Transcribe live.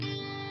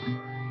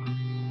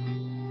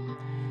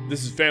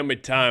This is Family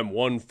Time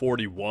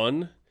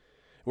 141.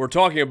 We're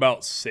talking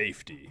about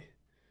safety.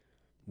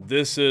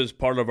 This is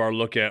part of our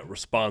look at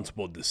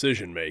responsible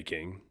decision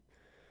making.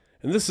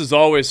 And this is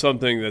always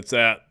something that's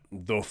at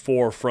the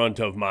forefront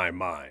of my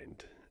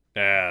mind.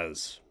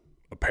 As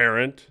a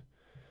parent,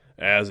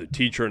 as a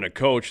teacher and a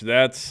coach,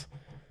 that's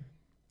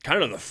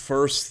kind of the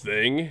first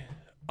thing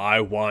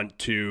I want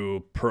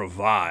to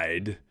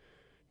provide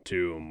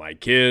to my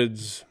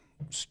kids,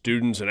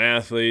 students, and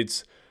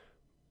athletes.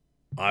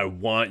 I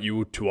want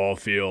you to all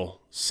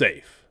feel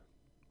safe.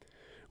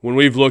 When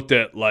we've looked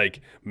at like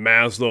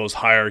Maslow's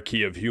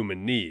hierarchy of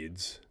human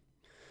needs,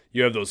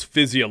 you have those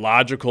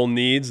physiological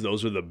needs.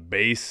 Those are the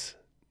base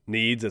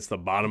needs. It's the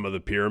bottom of the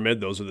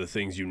pyramid. Those are the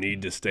things you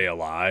need to stay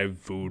alive: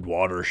 food,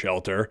 water,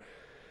 shelter.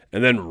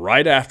 And then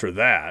right after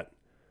that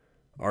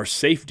are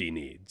safety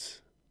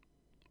needs,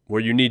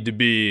 where you need to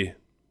be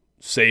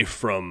safe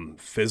from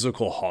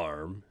physical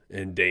harm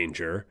and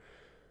danger,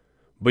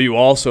 but you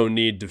also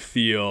need to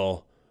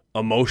feel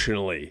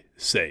emotionally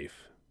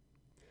safe.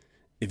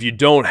 If you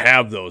don't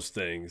have those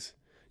things,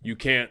 you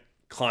can't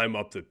climb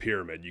up the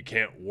pyramid. You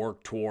can't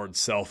work towards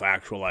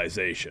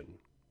self-actualization.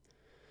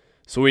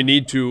 So we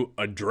need to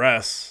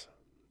address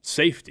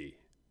safety.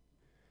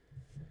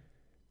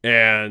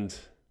 And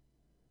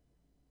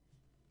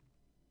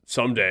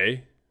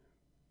someday,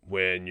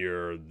 when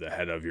you're the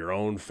head of your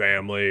own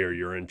family or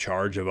you're in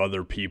charge of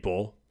other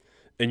people,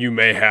 and you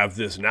may have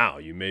this now,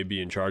 you may be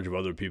in charge of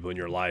other people in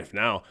your life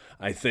now,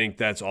 I think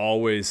that's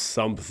always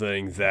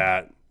something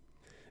that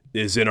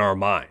is in our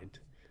mind,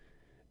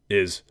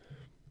 is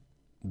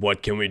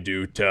what can we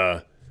do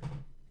to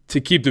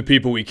keep the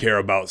people we care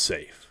about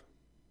safe?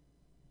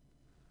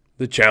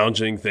 The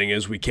challenging thing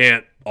is we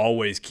can't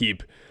always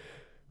keep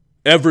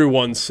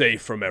everyone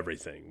safe from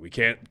everything. We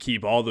can't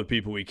keep all the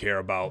people we care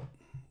about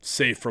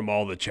safe from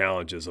all the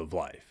challenges of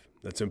life.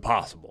 That's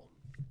impossible.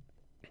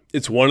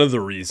 It's one of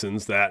the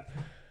reasons that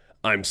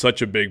I'm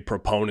such a big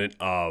proponent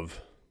of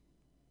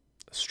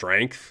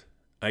strength,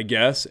 I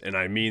guess. And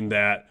I mean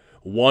that,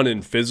 one,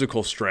 in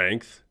physical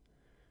strength.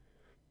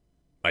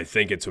 I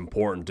think it's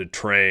important to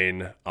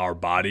train our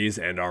bodies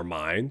and our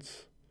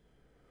minds.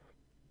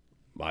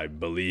 I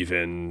believe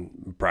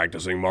in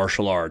practicing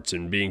martial arts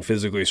and being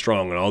physically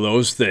strong and all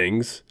those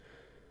things,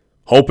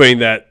 hoping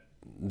that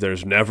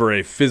there's never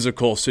a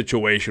physical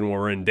situation where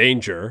we're in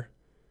danger.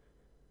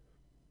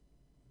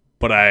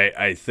 But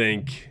I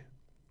think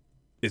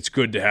it's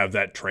good to have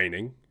that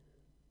training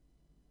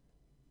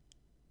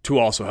to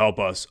also help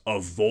us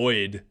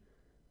avoid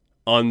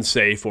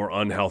unsafe or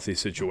unhealthy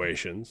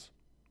situations.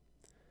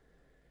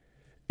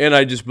 And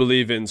I just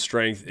believe in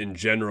strength in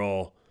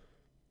general.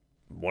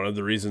 One of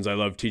the reasons I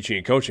love teaching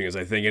and coaching is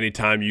I think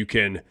anytime you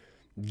can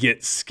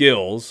get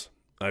skills,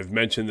 I've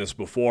mentioned this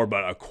before,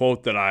 but a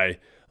quote that I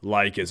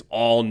like is,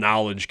 all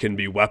knowledge can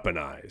be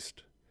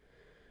weaponized.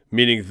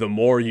 Meaning the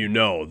more you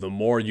know, the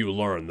more you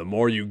learn, the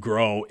more you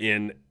grow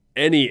in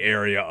any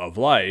area of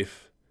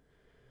life,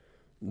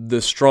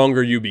 the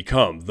stronger you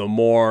become, the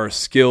more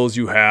skills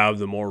you have,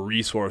 the more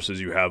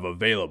resources you have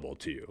available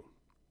to you.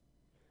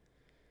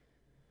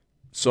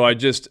 So I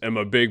just am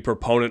a big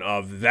proponent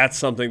of that's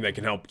something that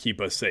can help keep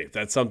us safe.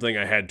 That's something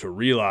I had to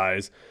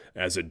realize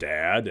as a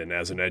dad and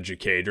as an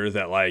educator,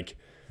 that like,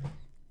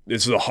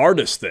 it's the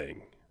hardest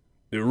thing.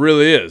 It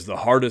really is the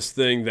hardest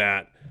thing,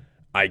 that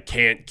I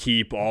can't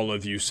keep all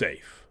of you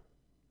safe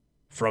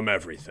from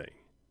everything.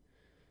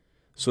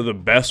 So the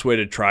best way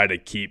to try to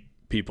keep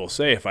people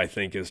safe, I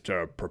think, is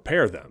to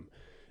prepare them,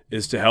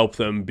 is to help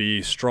them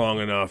be strong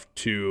enough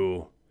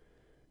to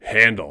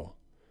handle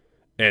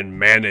and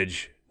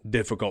manage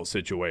difficult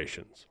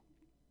situations.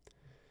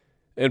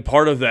 And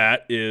part of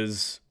that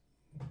is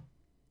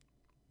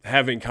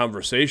having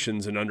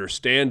conversations and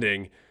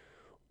understanding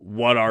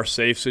what are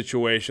safe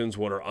situations,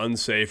 what are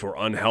unsafe or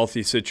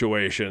unhealthy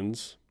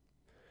situations,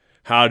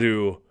 how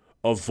to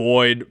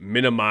avoid,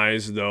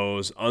 minimize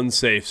those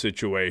unsafe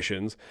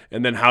situations,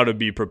 and then how to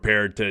be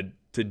prepared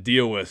to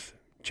deal with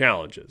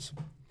challenges.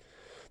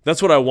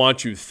 That's what I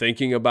want you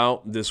thinking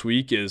about this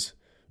week, is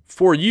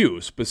for you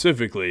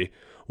specifically,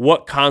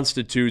 what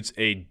constitutes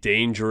a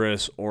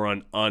dangerous or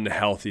an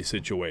unhealthy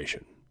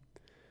situation?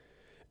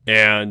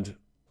 And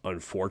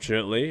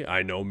unfortunately,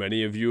 I know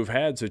many of you have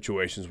had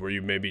situations where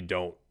you maybe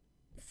don't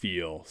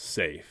feel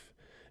safe.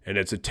 And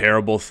it's a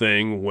terrible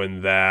thing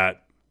when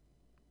that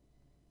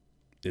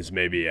is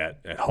maybe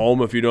at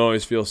home if you don't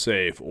always feel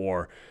safe,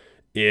 or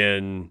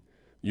in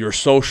your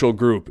social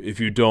group if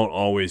you don't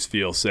always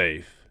feel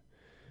safe.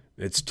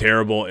 It's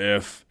terrible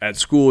if at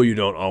school you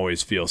don't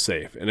always feel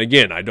safe. And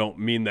again, I don't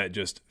mean that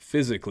just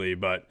physically,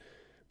 but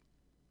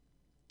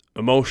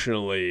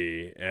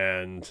emotionally,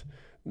 and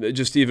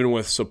just even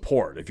with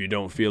support, if you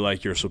don't feel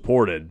like you're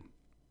supported.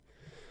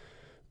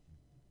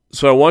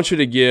 So I want you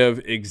to give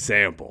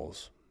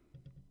examples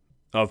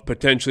of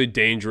potentially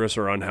dangerous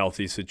or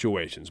unhealthy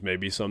situations,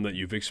 maybe some that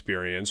you've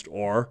experienced,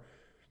 or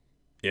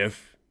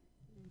if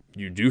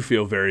you do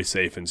feel very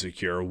safe and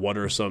secure, what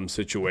are some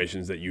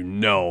situations that you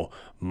know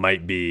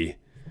might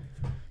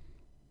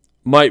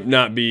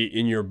not be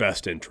in your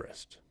best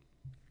interest?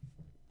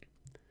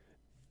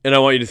 And I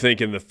want you to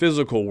think in the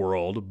physical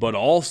world, but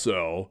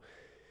also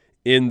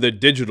in the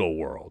digital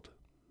world.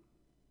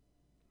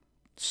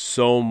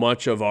 So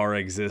much of our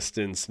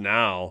existence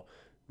now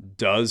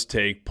does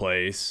take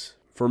place,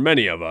 for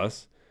many of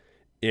us,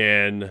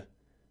 in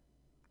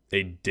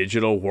a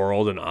digital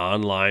world, an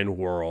online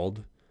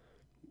world,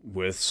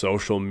 with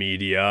social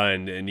media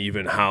and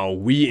even how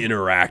we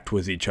interact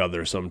with each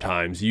other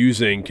sometimes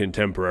using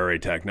contemporary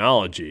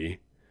technology.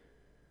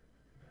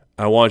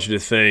 I want you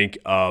to think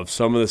of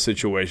some of the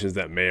situations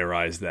that may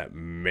arise that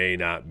may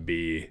not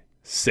be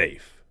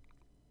safe.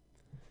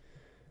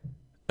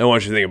 I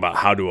want you to think about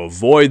how to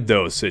avoid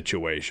those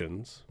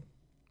situations.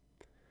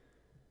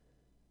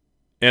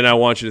 And I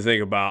want you to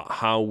think about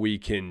how we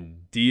can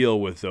deal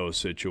with those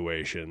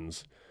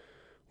situations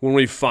when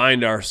we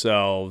find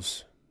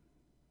ourselves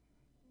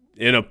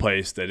in a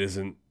place that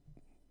isn't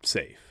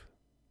safe.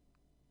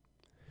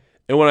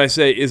 And when I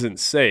say isn't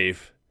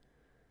safe,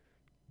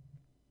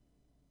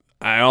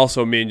 I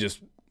also mean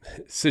just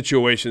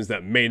situations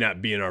that may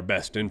not be in our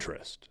best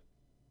interest.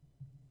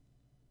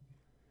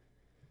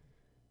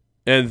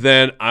 And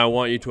then I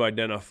want you to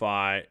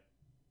identify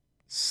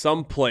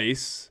some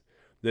place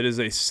that is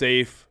a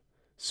safe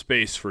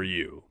space for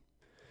you.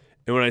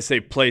 And when I say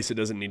place, it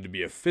doesn't need to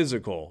be a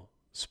physical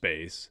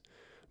space,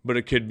 but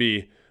it could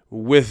be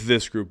with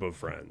this group of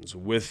friends,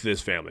 with this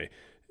family.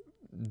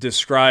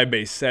 Describe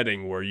a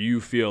setting where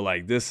you feel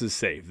like this is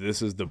safe.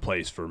 This is the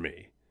place for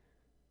me.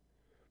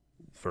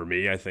 For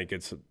me, I think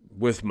it's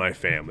with my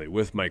family,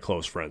 with my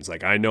close friends.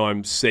 Like, I know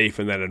I'm safe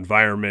in that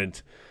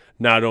environment,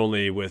 not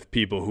only with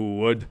people who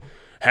would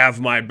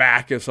have my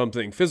back if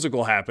something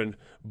physical happened,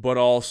 but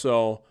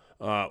also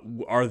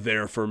are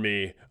there for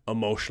me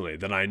emotionally,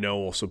 that I know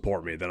will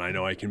support me, that I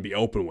know I can be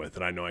open with,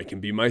 that I know I can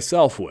be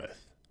myself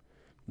with.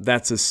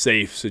 That's a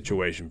safe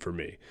situation for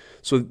me.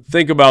 So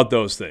think about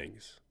those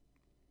things.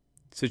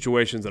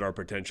 Situations that are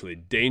potentially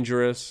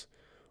dangerous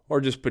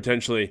or just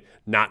potentially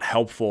not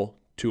helpful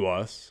to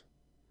us.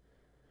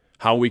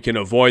 How we can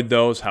avoid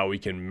those, how we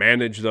can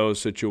manage those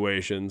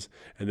situations,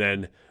 and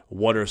then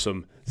what are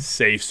some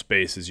safe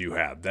spaces you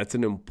have. That's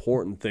an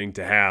important thing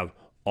to have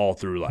all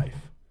through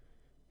life.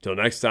 Till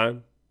next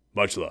time,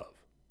 much love.